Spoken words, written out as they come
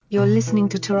You're listening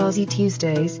to Tarazi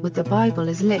Tuesdays with the Bible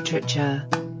as Literature.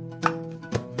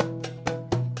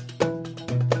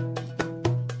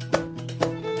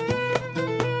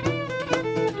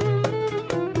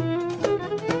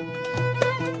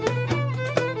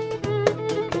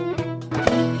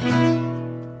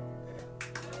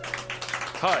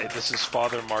 Hi, this is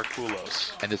Father Mark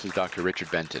Boulos. And this is Dr. Richard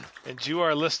Benton. And you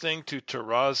are listening to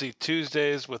Tarazi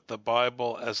Tuesdays with the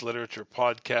Bible as Literature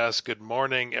podcast. Good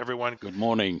morning, everyone. Good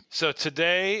morning. So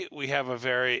today we have a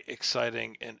very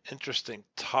exciting and interesting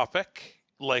topic.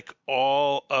 Like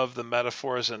all of the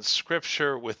metaphors in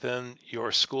Scripture within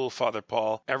your school, Father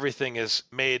Paul, everything is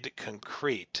made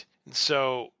concrete. And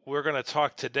so we're going to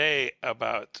talk today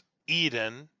about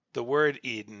Eden, the word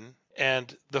Eden,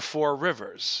 and the four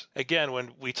rivers. Again,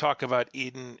 when we talk about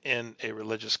Eden in a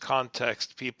religious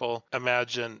context, people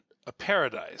imagine a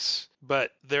paradise.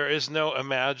 But there is no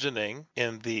imagining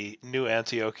in the New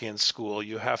Antiochian School.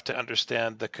 You have to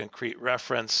understand the concrete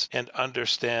reference and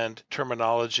understand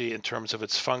terminology in terms of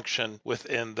its function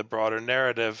within the broader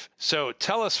narrative. So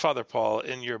tell us, Father Paul,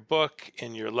 in your book,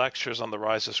 in your lectures on the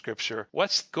rise of Scripture,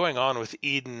 what's going on with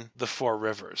Eden, the four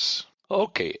rivers?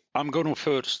 Okay, I'm going to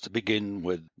first begin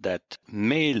with that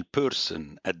male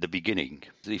person at the beginning,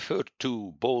 referred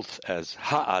to both as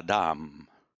Ha-Adam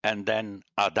and then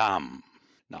Adam.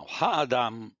 Now,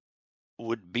 Ha-Adam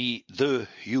would be the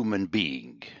human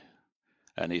being,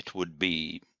 and it would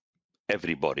be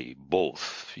everybody,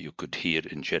 both. You could hear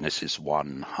in Genesis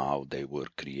 1 how they were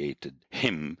created,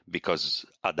 him, because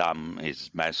Adam is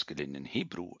masculine in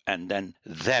Hebrew, and then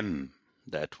them,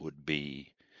 that would be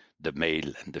the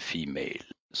male and the female.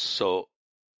 So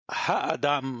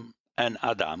Ha-Adam and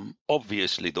Adam,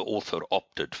 obviously the author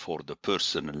opted for the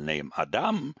personal name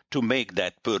Adam to make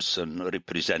that person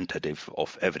representative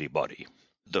of everybody.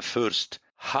 The first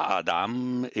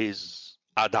Ha-Adam is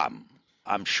Adam.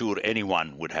 I'm sure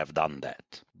anyone would have done that.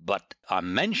 But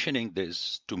I'm mentioning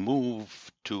this to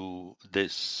move to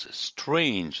this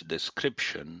strange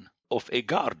description of a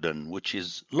garden which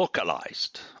is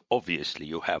localized. Obviously,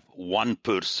 you have one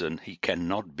person, he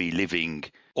cannot be living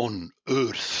on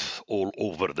earth all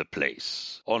over the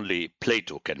place. Only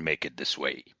Plato can make it this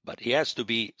way. But he has to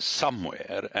be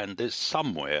somewhere, and this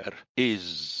somewhere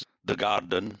is the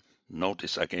garden,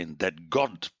 notice again, that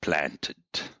God planted.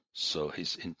 So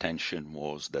his intention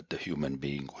was that the human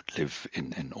being would live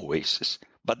in an oasis.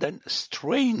 But then,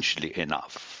 strangely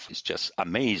enough, it's just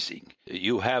amazing.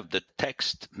 You have the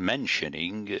text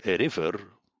mentioning a river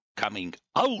coming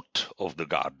out of the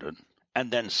garden and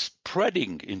then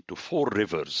spreading into four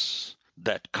rivers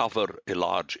that cover a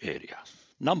large area.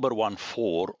 Number 1,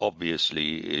 4,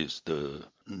 obviously, is the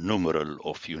numeral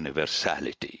of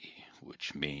universality,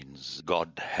 which means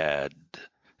God had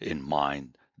in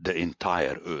mind the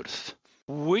entire earth,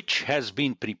 which has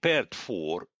been prepared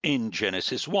for in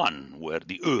Genesis 1, where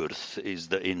the earth is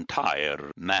the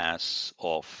entire mass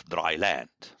of dry land.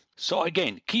 So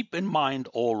again, keep in mind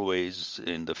always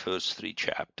in the first 3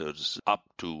 chapters up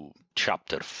to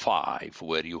chapter 5,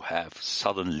 where you have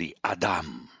suddenly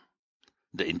Adam,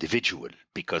 the individual,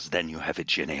 because then you have a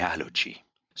genealogy.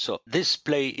 So this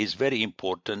play is very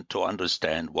important to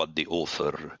understand what the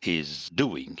author is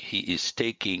doing. He is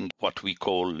taking what we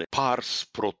call pars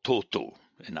pro toto.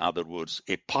 In other words,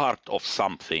 a part of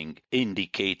something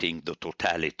indicating the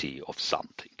totality of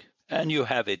something. And you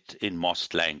have it in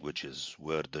most languages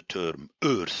where the term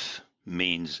earth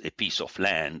means a piece of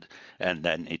land and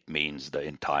then it means the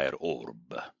entire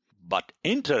orb. But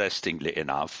interestingly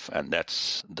enough, and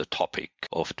that's the topic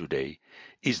of today,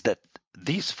 is that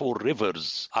these four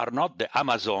rivers are not the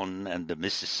Amazon and the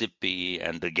Mississippi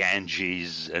and the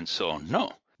Ganges and so on.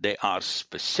 No, they are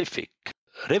specific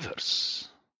rivers.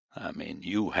 I mean,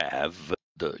 you have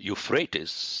the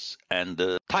Euphrates and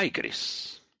the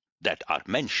Tigris that are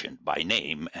mentioned by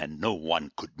name, and no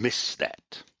one could miss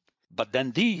that. But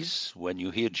then these, when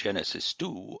you hear Genesis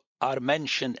 2, are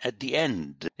mentioned at the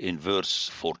end in verse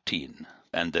 14.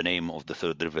 And the name of the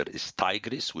third river is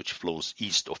Tigris, which flows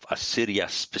east of Assyria.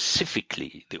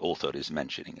 Specifically, the author is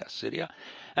mentioning Assyria.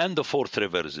 And the fourth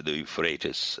river is the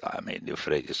Euphrates. I mean, the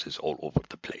Euphrates is all over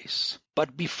the place.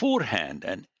 But beforehand,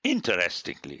 and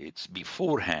interestingly, it's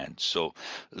beforehand, so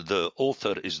the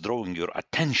author is drawing your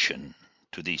attention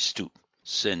to these two,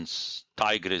 since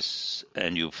Tigris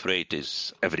and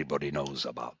Euphrates, everybody knows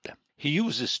about them. He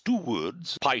uses 2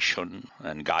 words, Pishon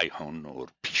and Gihon, or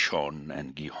Pishon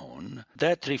and Gihon,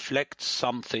 that reflect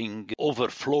something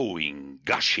overflowing,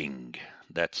 gushing.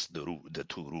 That's the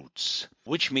 2 roots,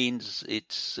 which means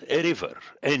it's a river,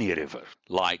 any river,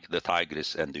 like the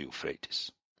Tigris and the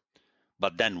Euphrates.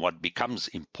 But then what becomes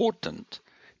important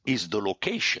is the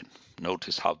location.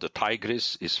 Notice how the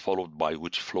Tigris is followed by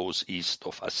which flows east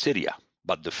of Assyria.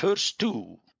 But the first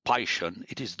two, Pishon,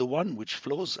 it is the one which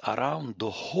flows around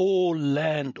the whole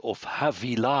land of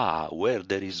Havilah, where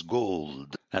there is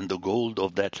gold. And the gold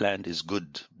of that land is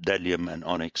good. Bdellium and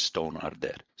onyx stone are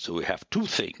there. So we have two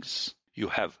things. You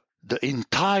have the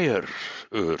entire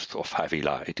earth of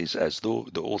Havilah. It is as though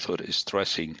the author is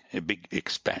stressing a big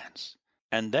expanse.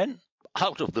 And then,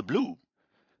 out of the blue,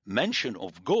 mention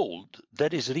of gold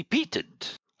that is repeated.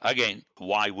 Again,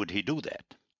 why would he do that?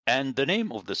 And the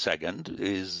name of the second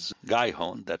is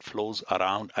Gihon, that flows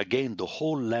around, again, the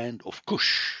whole land of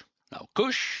Cush. Now,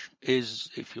 Cush is,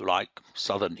 if you like,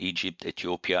 southern Egypt,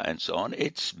 Ethiopia, and so on.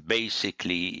 It's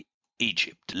basically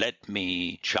Egypt. Let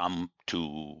me jump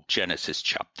to Genesis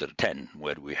chapter 10,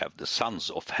 where we have the sons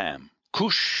of Ham.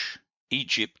 Cush,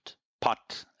 Egypt,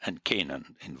 Put, and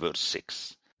Canaan in verse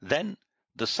 6. Then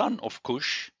the son of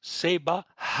Cush, Seba,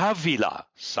 Havilah,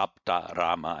 Sabta,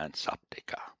 Rama, and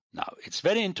Sabteka. Now, it's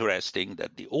very interesting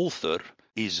that the author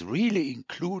is really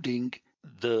including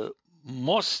the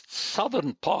most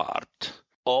southern part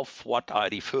of what I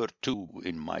refer to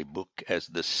in my book as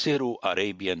the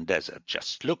Syro-Arabian desert.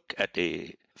 Just look at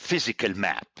a physical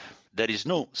map. There is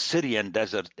no Syrian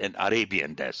desert and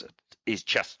Arabian desert. It's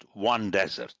just one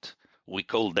desert. We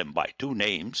call them by two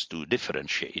names to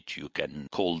differentiate. You can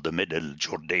call the middle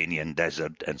Jordanian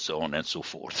desert and so on and so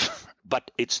forth.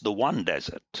 But it's the one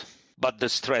desert. But the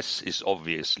stress is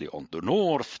obviously on the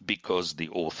north because the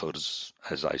authors,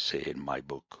 as I say in my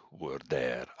book, were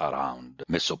there around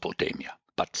Mesopotamia.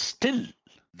 But still,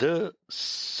 the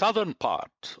southern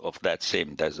part of that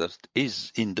same desert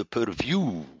is in the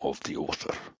purview of the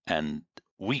author. And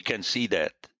we can see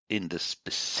that in the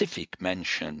specific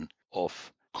mention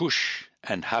of Cush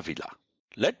and Havilah.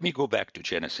 Let me go back to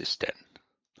Genesis 10.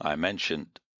 I mentioned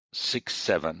 6,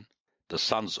 7. The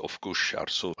sons of Cush are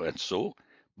so and so.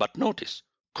 But notice,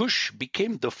 Cush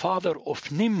became the father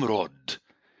of Nimrod.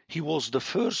 He was the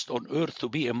first on earth to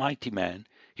be a mighty man.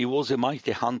 He was a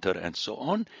mighty hunter and so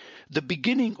on. The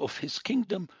beginning of his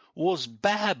kingdom was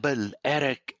Babel,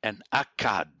 Erech, and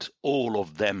Akkad, all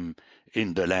of them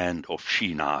in the land of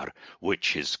Shinar,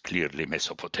 which is clearly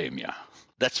Mesopotamia.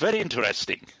 That's very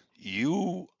interesting.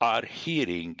 You are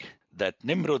hearing that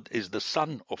Nimrod is the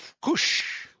son of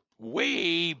Cush,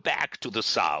 way back to the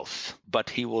south, but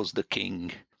he was the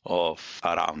king of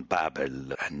around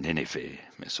Babel and Nineveh,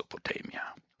 Mesopotamia.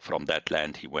 From that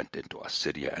land he went into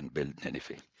Assyria and built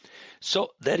Nineveh.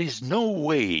 So there is no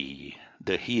way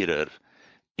the hearer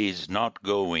is not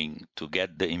going to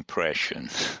get the impression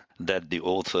that the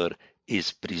author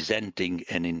is presenting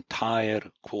an entire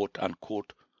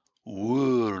quote-unquote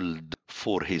world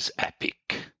for his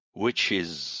epic, which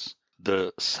is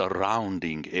the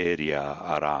surrounding area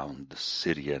around the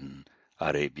Syrian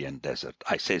Arabian desert.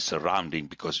 I say surrounding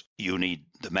because you need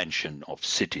the mention of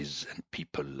cities and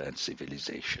people and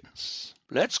civilizations.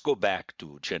 Let's go back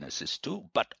to Genesis 2.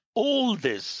 But all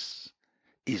this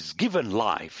is given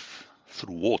life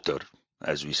through water,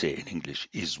 as we say in English,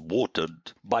 is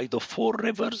watered by the 4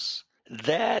 rivers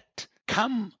that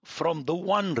come from the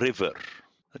one river.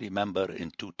 Remember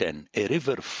in 2:10, a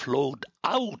river flowed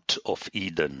out of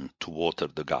Eden to water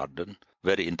the garden.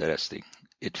 Very interesting.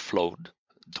 It flowed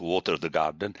to water the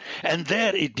garden, and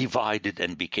there it divided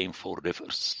and became 4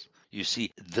 rivers. You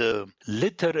see, the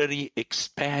literary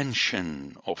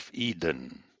expansion of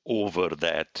Eden over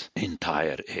that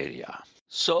entire area.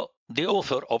 So the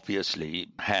author obviously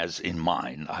has in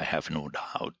mind, I have no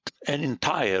doubt, an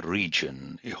entire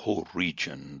region, a whole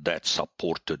region that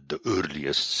supported the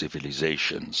earliest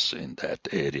civilizations in that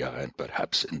area and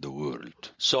perhaps in the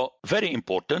world. So very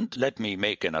important, let me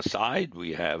make an aside.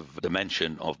 We have the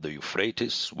mention of the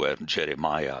Euphrates where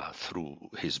Jeremiah threw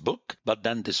his book, but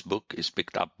then this book is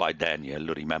picked up by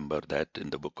Daniel. Remember that in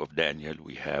the book of Daniel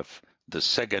we have the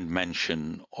second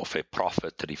mention of a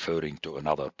prophet referring to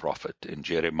another prophet. In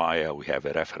Jeremiah, we have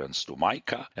a reference to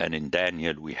Micah, and in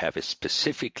Daniel, we have a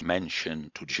specific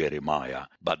mention to Jeremiah.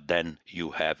 But then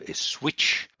you have a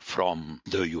switch from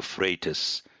the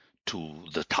Euphrates to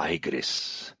the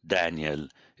Tigris. Daniel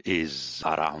is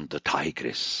around the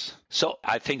Tigris. So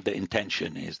I think the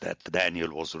intention is that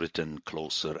Daniel was written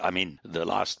closer. I mean, the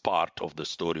last part of the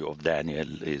story of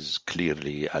Daniel is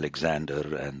clearly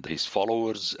Alexander and his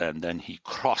followers, and then he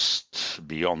crossed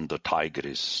beyond the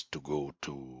Tigris to go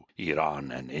to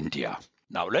Iran and India.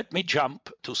 Now let me jump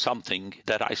to something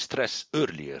that I stressed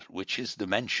earlier, which is the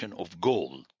mention of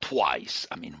gold twice.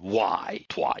 I mean, why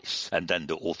twice? And then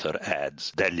the author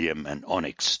adds, bdellium and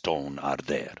onyx stone are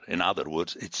there. In other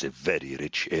words, it's a very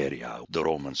rich area. The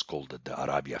Romans called it the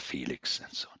Arabia Felix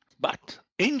and so on. But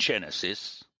in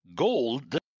Genesis,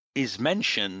 gold is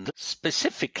mentioned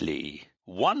specifically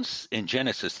once in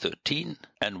Genesis 13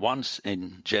 and once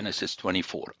in Genesis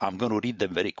 24. I'm going to read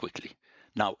them very quickly.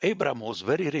 Now, Abram was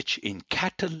very rich in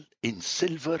cattle, in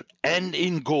silver, and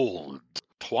in gold.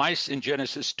 Twice in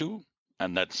Genesis 2,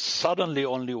 and then suddenly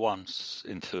only once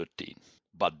in 13.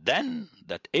 But then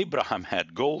that Abraham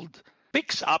had gold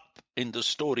picks up in the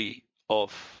story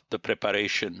of the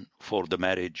preparation for the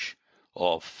marriage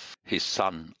of his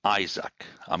son Isaac.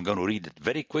 I'm going to read it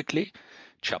very quickly.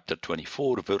 Chapter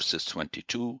 24, verses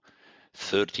 22,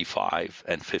 35,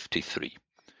 and 53.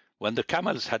 When the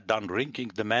camels had done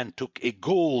drinking, the man took a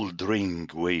gold ring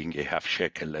weighing a half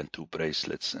shekel and 2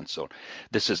 bracelets and so on.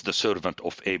 This is the servant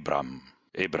of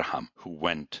Abraham, who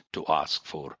went to ask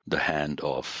for the hand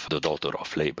of the daughter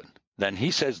of Laban. Then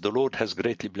he says, the Lord has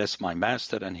greatly blessed my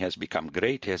master, and he has become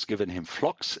great. He has given him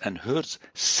flocks and herds,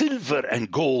 silver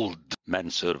and gold, men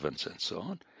servants and so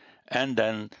on. And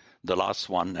then the last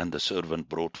one, and the servant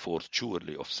brought forth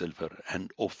jewelry of silver and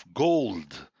of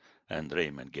gold, and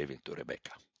Raymond gave it to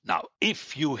Rebekah. Now,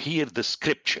 if you hear the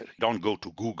scripture, don't go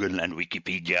to Google and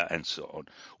Wikipedia and so on.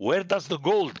 Where does the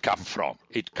gold come from?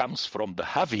 It comes from the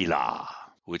Havilah,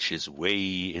 which is way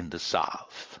in the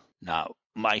south. Now,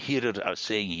 my hearers are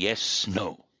saying yes,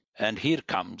 no. And here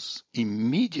comes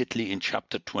immediately in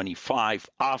chapter 25,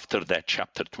 after that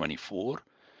chapter 24,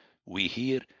 we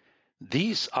hear,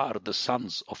 these are the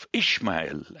sons of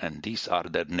Ishmael, and these are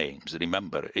their names.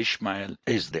 Remember, Ishmael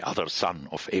is the other son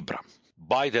of Abram.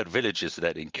 By their villages,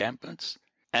 their encampments.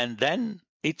 And then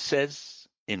it says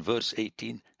in verse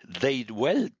 18, they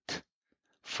dwelt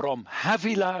from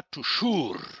Havilah to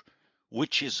Shur,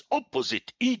 which is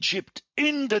opposite Egypt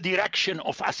in the direction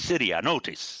of Assyria.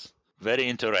 Notice, very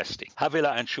interesting.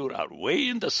 Havilah and Shur are way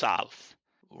in the south,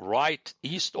 right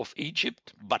east of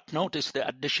Egypt, but notice the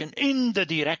addition, in the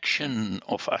direction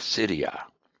of Assyria.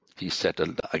 He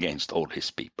settled against all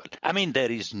his people. I mean,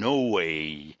 there is no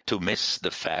way to miss the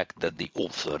fact that the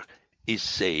author is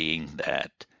saying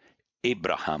that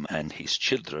Abraham and his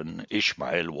children,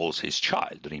 Ishmael was his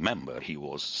child. Remember, he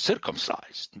was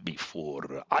circumcised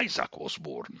before Isaac was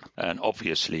born. And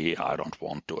obviously, I don't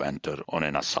want to enter on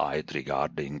an aside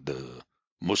regarding the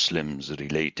Muslims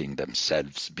relating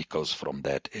themselves, because from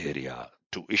that area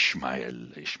to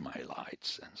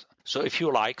Ishmaelites. So if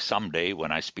you like, someday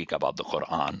when I speak about the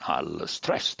Quran, I'll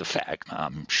stress the fact,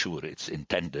 I'm sure it's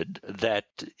intended, that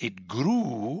it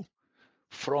grew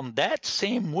from that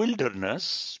same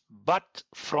wilderness, but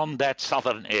from that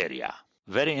southern area.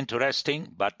 Very interesting,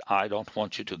 but I don't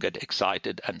want you to get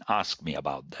excited and ask me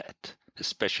about that,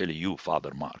 especially you,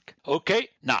 Father Mark. Okay,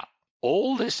 now,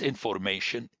 all this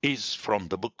information is from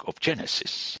the book of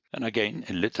Genesis. And again,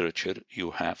 in literature, you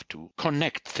have to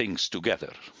connect things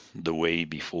together. The way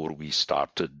before we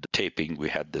started taping, we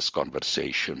had this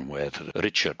conversation where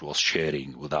Richard was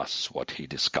sharing with us what he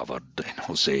discovered in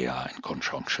Hosea in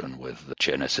conjunction with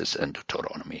Genesis and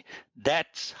Deuteronomy.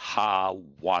 That's how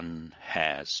one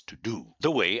has to do.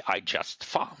 The way I just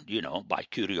found, by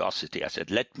curiosity, I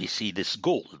said, let me see this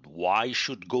gold. Why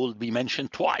should gold be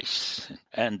mentioned twice?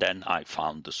 And then I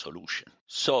found the solution.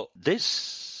 So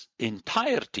this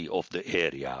entirety of the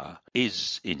area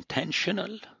is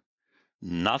intentional.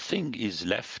 Nothing is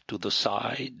left to the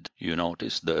side. You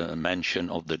notice the mention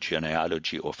of the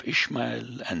genealogy of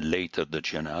Ishmael and later the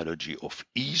genealogy of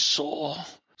Esau.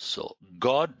 So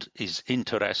God is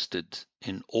interested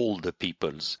in all the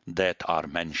peoples that are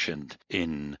mentioned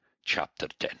in chapter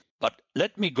 10. But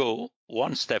let me go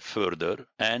one step further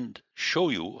and show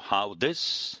you how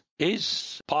this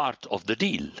is part of the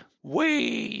deal.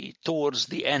 Way towards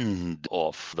the end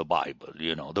of the Bible,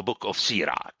 the book of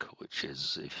Sirach, which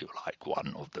is, if you like,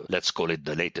 one of the, let's call it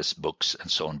the latest books and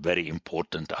so on, very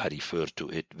important. I refer to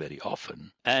it very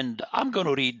often. And I'm going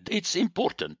to read, it's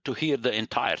important to hear the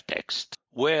entire text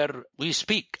where we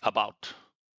speak about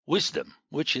wisdom,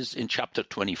 which is in chapter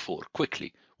 24,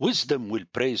 quickly. Wisdom will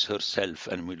praise herself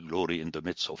and will glory in the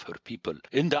midst of her people.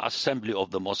 In the assembly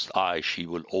of the Most High she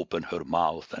will open her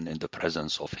mouth, and in the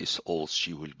presence of his oaths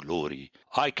she will glory.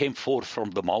 I came forth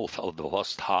from the mouth of the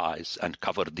Most Highs and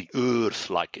covered the earth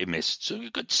like a mist. So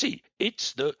you could see,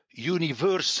 it's the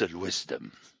universal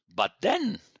wisdom. But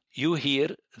then you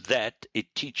hear that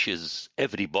it teaches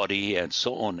everybody and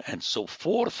so on and so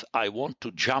forth. I want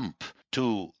to jump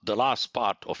to the last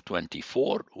part of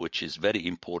 24, which is very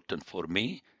important for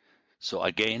me. So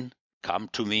again, come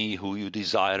to me who you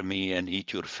desire me and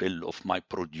eat your fill of my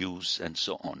produce and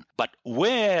so on. But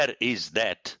where is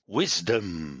that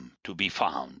wisdom to be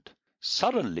found?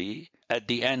 Suddenly, at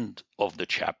the end of the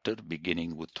chapter,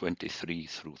 beginning with 23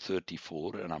 through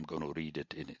 34, and I'm going to read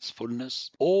it in its fullness,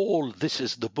 all this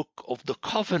is the book of the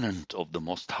covenant of the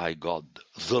Most High God,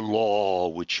 the law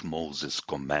which Moses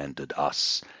commanded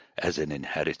us as an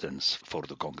inheritance for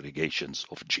the congregations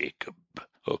of Jacob.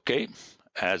 Okay?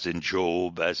 As in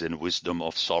Job, as in wisdom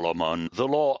of Solomon, the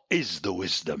law is the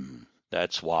wisdom.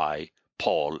 That's why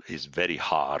Paul is very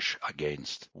harsh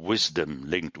against wisdom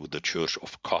linked with the church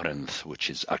of Corinth,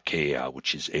 which is Achaia,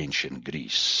 which is ancient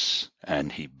Greece,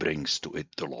 and he brings to it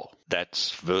the law. That's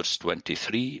verse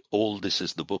 23. All this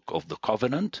is the book of the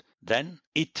covenant. Then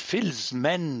it fills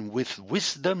men with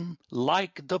wisdom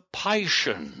like the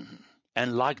Pishon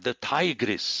and like the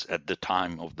Tigris at the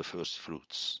time of the first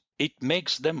fruits. It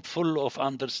makes them full of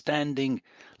understanding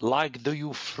like the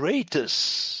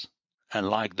Euphrates and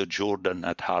like the Jordan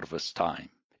at harvest time.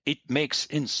 It makes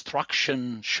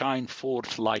instruction shine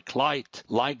forth like light,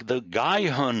 like the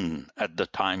Gihon at the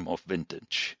time of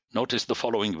vintage. Notice the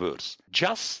following verse.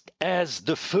 Just as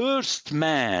the first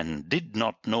man did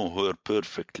not know her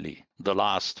perfectly, the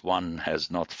last one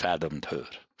has not fathomed her,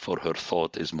 for her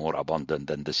thought is more abundant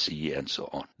than the sea, and so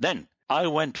on. Then I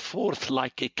went forth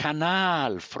like a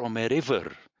canal from a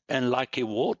river, and like a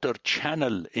water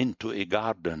channel into a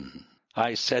garden.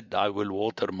 I said, I will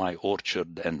water my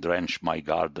orchard and drench my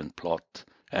garden plot.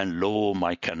 And lo,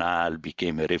 my canal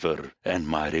became a river, and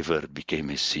my river became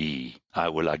a sea. I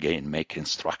will again make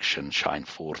instruction shine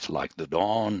forth like the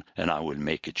dawn, and I will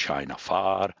make it shine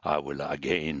afar. I will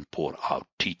again pour out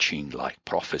teaching like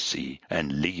prophecy,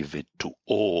 and leave it to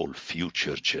all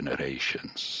future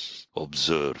generations.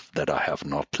 Observe that I have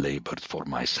not labored for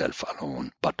myself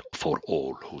alone, but for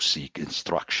all who seek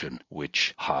instruction,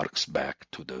 which harks back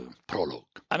to the prologue.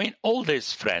 I mean, all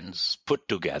this, friends, put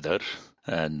together,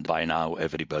 and by now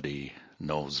everybody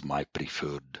knows my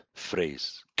preferred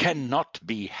phrase, cannot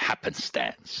be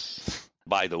happenstance.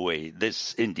 By the way,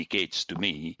 this indicates to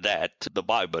me that the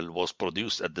Bible was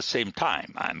produced at the same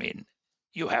time. I mean,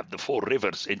 you have the 4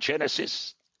 rivers in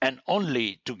Genesis, and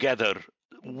only together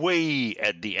way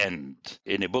at the end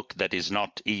in a book that is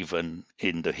not even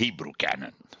in the Hebrew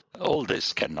canon. All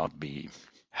this cannot be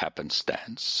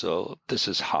happenstance. So this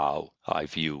is how I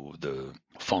view the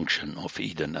function of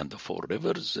Eden and the 4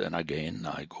 rivers. And again,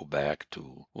 I go back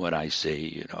to when I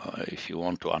say, if you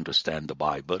want to understand the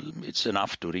Bible, it's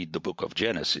enough to read the book of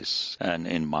Genesis. And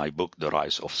in my book, The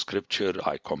Rise of Scripture,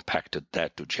 I compacted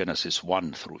that to Genesis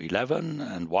 1 through 11.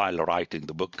 And while writing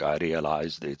the book, I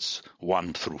realized it's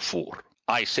 1 through 4.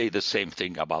 I say the same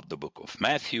thing about the book of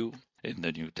Matthew in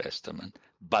the New Testament.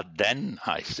 But then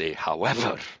I say,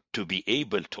 however, to be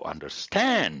able to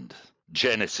understand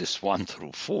Genesis 1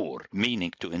 through 4,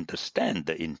 meaning to understand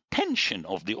the intention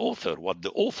of the author, what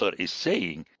the author is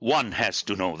saying, one has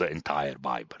to know the entire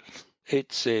Bible.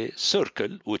 It's a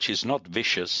circle which is not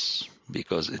vicious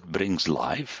because it brings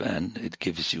life and it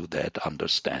gives you that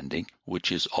understanding,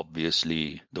 which is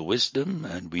obviously the wisdom.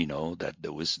 And we know that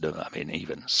the wisdom,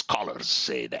 even scholars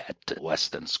say that,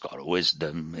 Western scholar,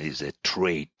 wisdom is a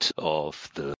trait of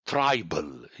the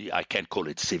tribal, I can't call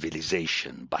it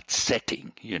civilization, but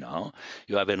setting, You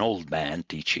have an old man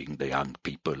teaching the young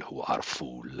people who are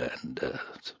fool and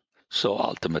so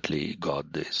ultimately,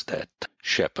 God is that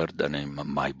shepherd, and in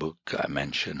my book I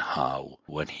mention how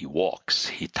when he walks,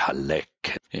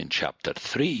 Hitalek, in chapter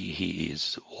 3, he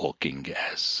is walking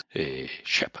as a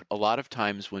shepherd. A lot of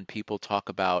times when people talk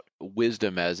about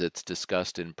wisdom as it's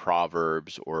discussed in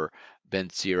Proverbs or Ben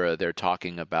Sira, they're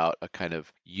talking about a kind of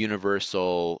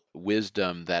universal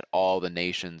wisdom that all the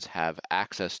nations have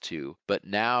access to. But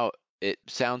now it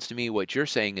sounds to me what you're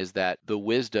saying is that the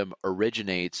wisdom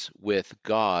originates with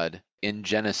God in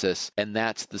Genesis, and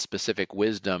that's the specific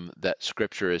wisdom that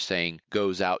Scripture is saying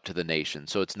goes out to the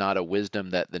nations. So it's not a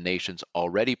wisdom that the nations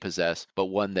already possess, but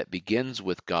one that begins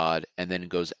with God and then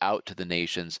goes out to the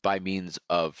nations by means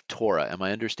of Torah. Am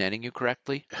I understanding you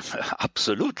correctly?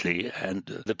 Absolutely. And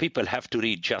the people have to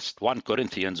read just 1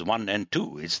 Corinthians 1 and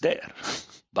 2. It's there.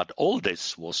 But all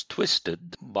this was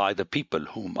twisted by the people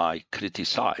whom I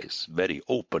criticize very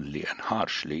openly and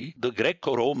harshly, the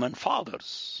Greco-Roman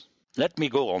fathers. Let me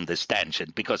go on this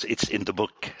tangent because it's in the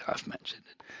book, I've mentioned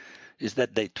it, is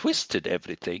that they twisted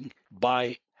everything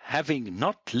by having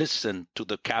not listened to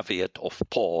the caveat of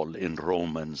Paul in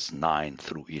Romans 9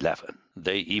 through 11.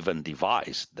 They even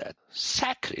devised that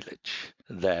sacrilege,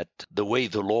 that the way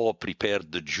the law prepared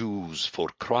the Jews for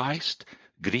Christ,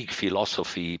 Greek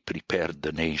philosophy prepared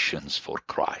the nations for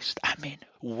Christ.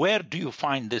 Where do you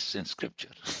find this in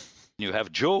Scripture? You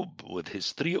have Job with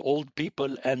his 3 old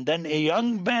people and then a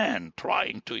young man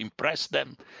trying to impress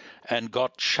them, and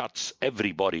God shuts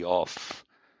everybody off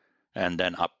and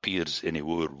then appears in a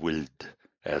whirlwind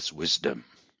as wisdom.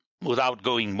 Without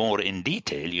going more in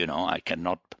detail, I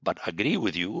cannot but agree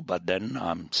with you, but then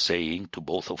I'm saying to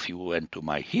both of you and to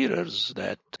my hearers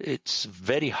that it's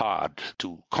very hard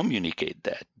to communicate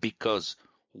that, because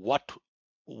what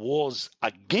was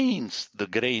against the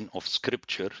grain of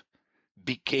Scripture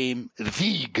became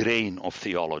the grain of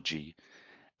theology,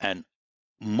 and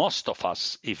most of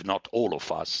us, if not all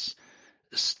of us,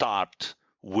 start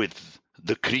with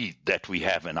the creed that we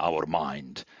have in our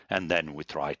mind, and then we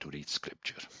try to read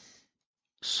Scripture.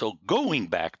 So going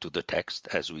back to the text,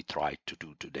 as we try to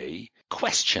do today,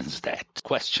 questions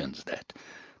that.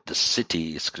 The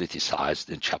city is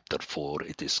criticized in chapter 4.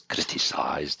 It is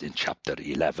criticized in chapter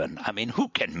 11. I mean, who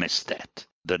can miss that?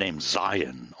 The name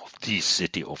Zion, of the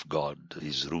city of God,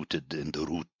 is rooted in the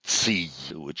root sea,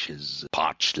 which is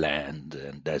parched land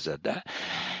and desert.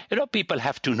 People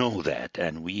have to know that,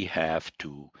 and we have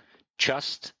to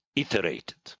just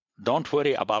iterate it. Don't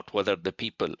worry about whether the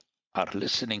people are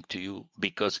listening to you,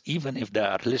 because even if they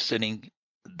are listening,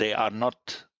 they are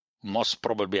not most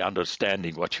probably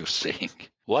understanding what you're saying.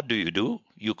 What do?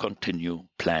 You continue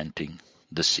planting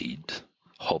the seed.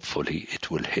 Hopefully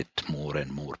it will hit more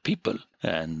and more people.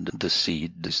 And the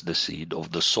seed is the seed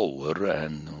of the sower,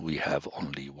 and we have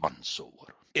only one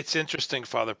sower. It's interesting,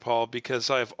 Father Paul, because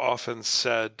I've often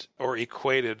said or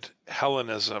equated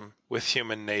Hellenism with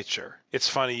human nature. It's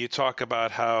funny, you talk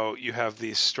about how you have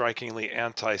these strikingly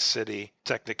anti-city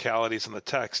technicalities in the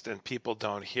text and people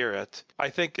don't hear it. I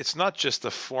think it's not just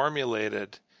the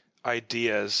formulated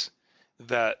ideas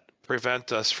that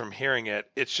prevent us from hearing it.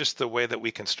 It's just the way that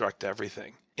we construct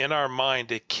everything. In our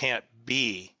mind, it can't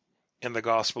be in the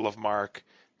Gospel of Mark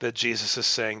that Jesus is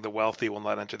saying the wealthy will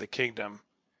not enter the kingdom.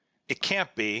 It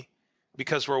can't be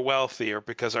because we're wealthy or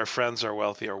because our friends are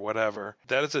wealthy or whatever.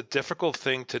 That is a difficult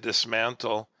thing to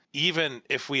dismantle, even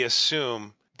if we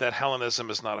assume that Hellenism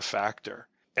is not a factor.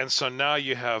 And so now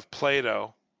you have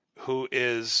Plato, who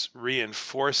is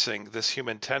reinforcing this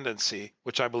human tendency,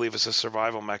 which I believe is a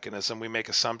survival mechanism. We make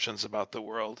assumptions about the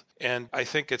world. And I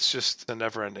think it's just a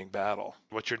never-ending battle.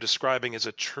 What you're describing is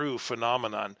a true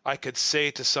phenomenon. I could say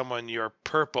to someone, you're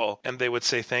purple, and they would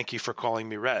say, thank you for calling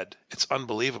me red. It's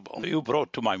unbelievable. You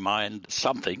brought to my mind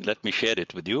something. Let me share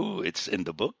it with you. It's in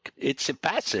the book. It's a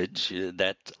passage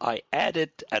that I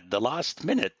added at the last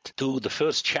minute to the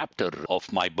first chapter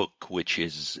of my book, which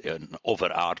is an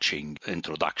overarching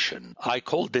introduction. I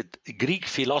called it Greek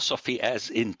Philosophy as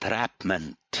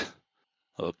Entrapment.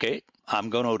 Okay, I'm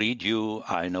going to read you.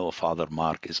 I know Father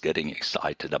Mark is getting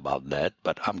excited about that,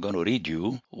 but I'm going to read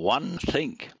you one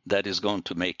thing that is going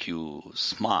to make you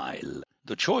smile.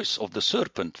 The choice of the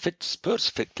serpent fits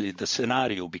perfectly the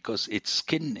scenario because its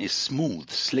skin is smooth,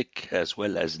 slick, as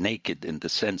well as naked in the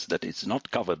sense that it's not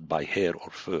covered by hair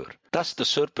or fur. Thus the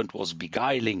serpent was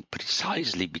beguiling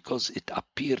precisely because it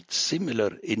appeared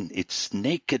similar in its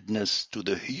nakedness to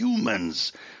the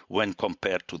humans when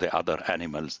compared to the other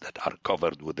animals that are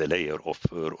covered with a layer of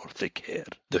fur or thick hair.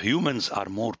 The humans are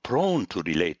more prone to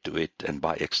relate to it and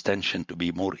by extension to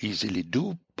be more easily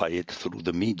duped by it through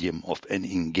the medium of an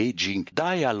engaging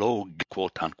dialogue,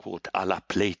 quote-unquote, a la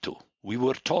Plato. We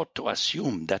were taught to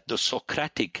assume that the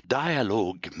Socratic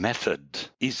dialogue method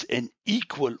is an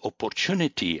equal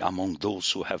opportunity among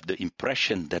those who have the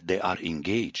impression that they are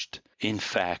engaged. In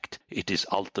fact, it is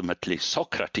ultimately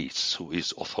Socrates who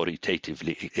is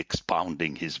authoritatively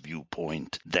expounding his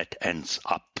viewpoint that ends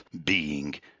up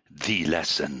being the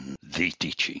lesson, the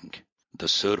teaching. The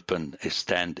serpent, a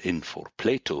stand-in for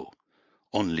Plato,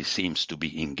 only seems to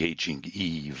be engaging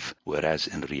Eve, whereas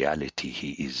in reality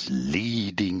he is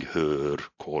leading her,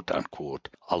 quote-unquote,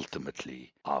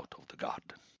 ultimately out of the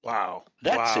garden. Wow.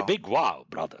 That's a big wow,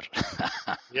 brother.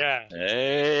 Yeah.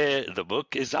 The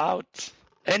book is out.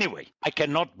 Anyway, I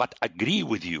cannot but agree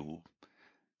with you.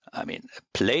 I mean,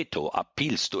 Plato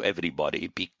appeals to everybody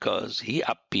because he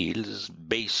appeals,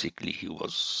 basically, he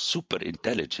was super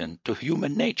intelligent to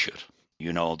human nature.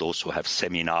 You know, those who have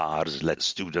seminars, let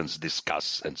students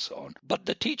discuss and so on. But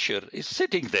the teacher is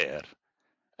sitting there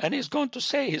and is going to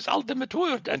say his ultimate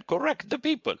word and correct the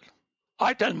people.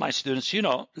 I tell my students,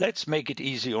 let's make it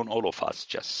easy on all of us.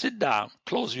 Just sit down,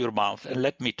 close your mouth, and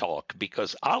let me talk,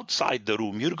 because outside the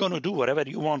room, you're going to do whatever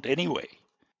you want anyway.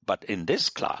 But in this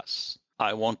class,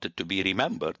 I wanted to be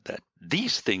remembered that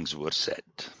these things were said.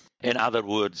 In other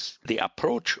words, the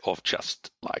approach of just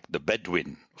like the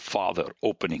Bedouin father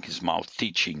opening his mouth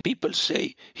teaching, people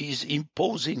say he's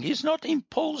imposing. He's not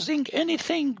imposing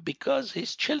anything because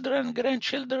his children and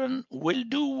grandchildren will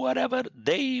do whatever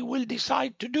they will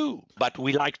decide to do. But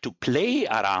we like to play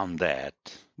around that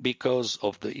because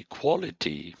of the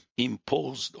equality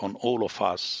imposed on all of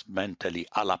us mentally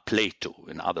a la Plato.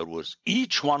 In other words,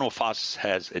 each one of us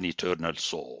has an eternal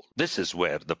soul. This is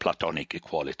where the Platonic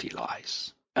equality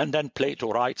lies. And then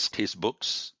Plato writes his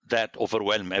books that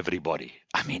overwhelm everybody.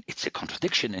 I mean, it's a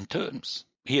contradiction in terms.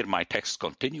 Here my text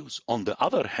continues. On the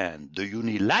other hand, the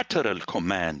unilateral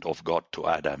command of God to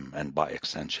Adam and by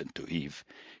extension to Eve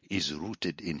is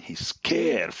rooted in his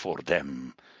care for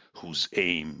them, whose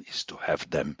aim is to have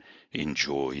them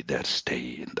enjoy their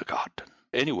stay in the garden.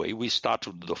 Anyway, we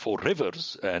started the Four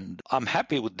Rivers, and I'm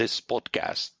happy with this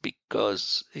podcast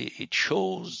because it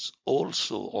shows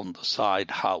also on the side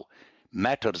how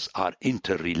matters are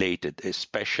interrelated,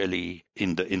 especially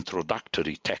in the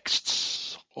introductory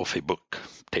texts of a book.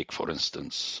 Take, for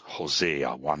instance,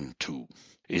 Hosea 1:2,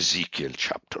 Ezekiel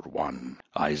chapter 1,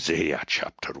 Isaiah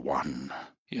chapter 1.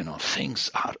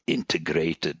 Things are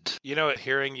integrated.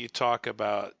 Hearing you talk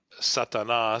about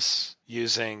Satanas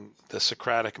using the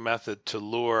Socratic method to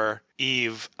lure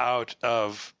Eve out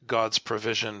of God's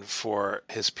provision for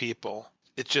his people,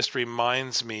 it just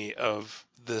reminds me of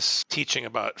this teaching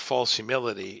about false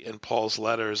humility in Paul's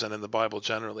letters and in the Bible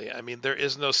generally. I mean, there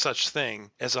is no such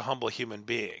thing as a humble human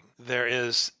being. There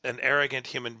is an arrogant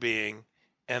human being,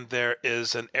 and there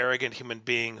is an arrogant human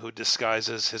being who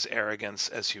disguises his arrogance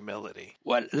as humility.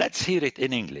 Well, let's hear it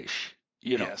in English.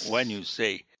 Yes. When you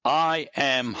say, I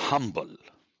am humble,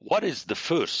 what is the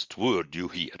first word you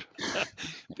hear?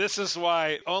 This is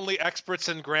why only experts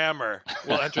in grammar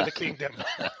will enter the kingdom.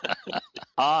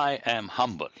 I am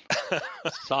humble.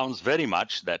 Sounds very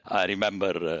much that I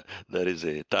remember there is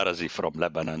a Tarazi from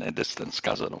Lebanon, a distant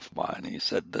cousin of mine. He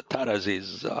said the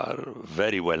Tarazis are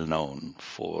very well known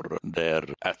for their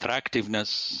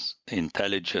attractiveness,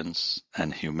 intelligence,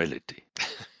 and humility.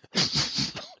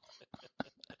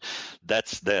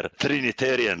 That's their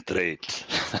Trinitarian trait.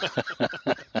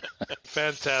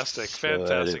 Fantastic,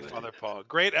 anyway. Father Paul.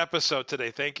 Great episode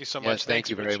today. Thank you so much. Yes, thank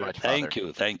you very much,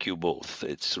 Father. Thank you both.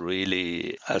 It's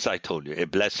really, as I told you, a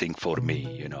blessing for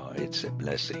me. It's a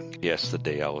blessing.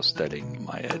 Yesterday I was telling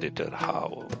my editor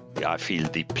how I feel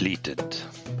depleted.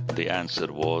 The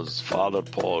answer was, Father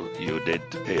Paul, you did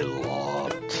a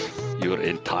lot. You're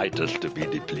entitled to be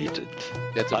depleted.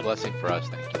 That's a blessing for us.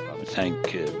 Thank you, Father.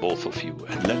 Thank both of you.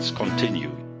 And let's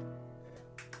continue.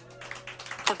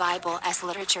 The Bible as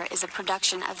Literature is a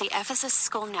production of the Ephesus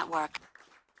School Network.